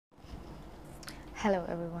Hello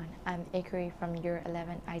everyone, I'm Akari from Year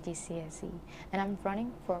 11 IGCSE and I'm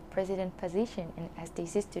running for president position in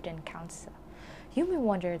SDC Student Council. You may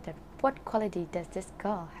wonder that what quality does this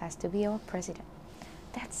girl has to be our president?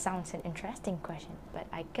 That sounds an interesting question, but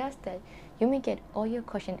I guess that you may get all your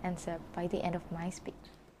question answered by the end of my speech.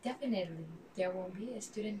 Definitely, there won't be a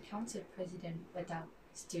student council president without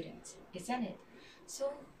students, isn't it?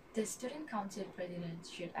 So the student council president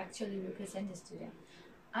should actually represent the student.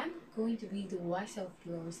 I'm going to be the voice of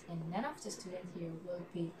yours, and none of the students here will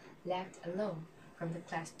be left alone. From the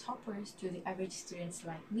class toppers to the average students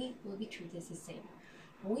like me will be treated the same.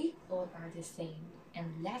 We all are the same, and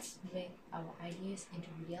let's make our ideas into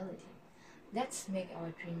reality. Let's make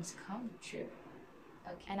our dreams come true.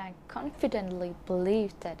 Okay. And I confidently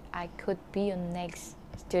believe that I could be your next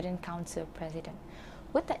student council president.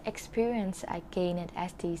 With the experience I gained at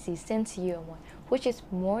STC since year 1, which is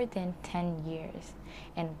more than 10 years,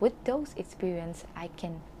 and with those experience I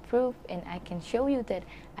can prove and I can show you that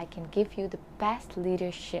I can give you the best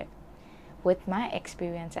leadership with my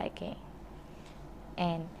experience I gained.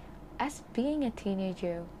 And as being a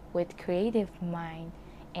teenager with creative mind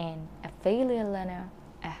and a failure learner,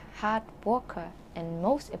 a hard worker, and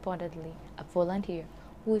most importantly, a volunteer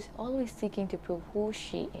who is always seeking to prove who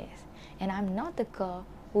she is. And I'm not the girl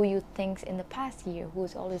who you think in the past year who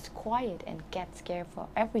is always quiet and gets scared for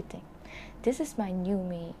everything. This is my new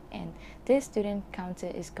me, and this student council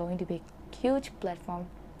is going to be a huge platform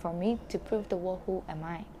for me to prove the world who am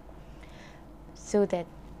I. So that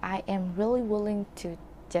I am really willing to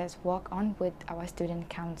just walk on with our student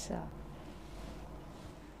council.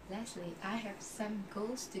 Lastly, I have some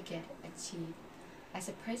goals to get achieved as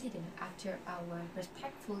a president after our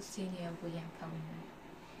respectful senior William Pelman.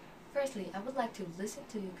 Firstly, I would like to listen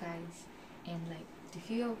to you guys and to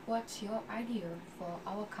hear what's your idea for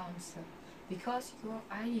our council, because your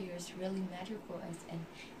ideas really matter for us and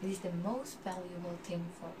it is the most valuable thing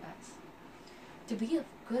for us. To be a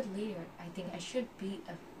good leader, I think I should be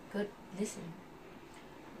a good listener.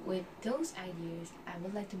 With those ideas, I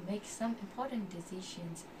would like to make some important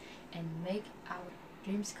decisions and make our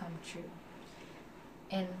dreams come true.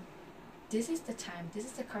 And this is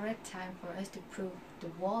the correct time for us to prove the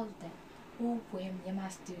world that who we are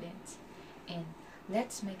Myanmar students. And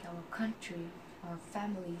let's make our country, our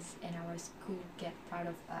families, and our school get proud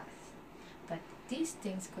of us. But these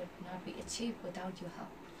things could not be achieved without your help.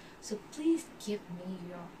 So please give me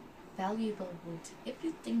your valuable words if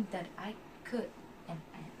you think that I could and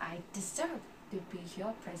I deserve to be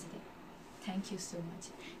your president. Thank you so much.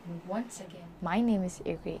 And once again, my name is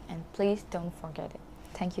Iri, and please don't forget it.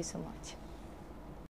 Thank you so much.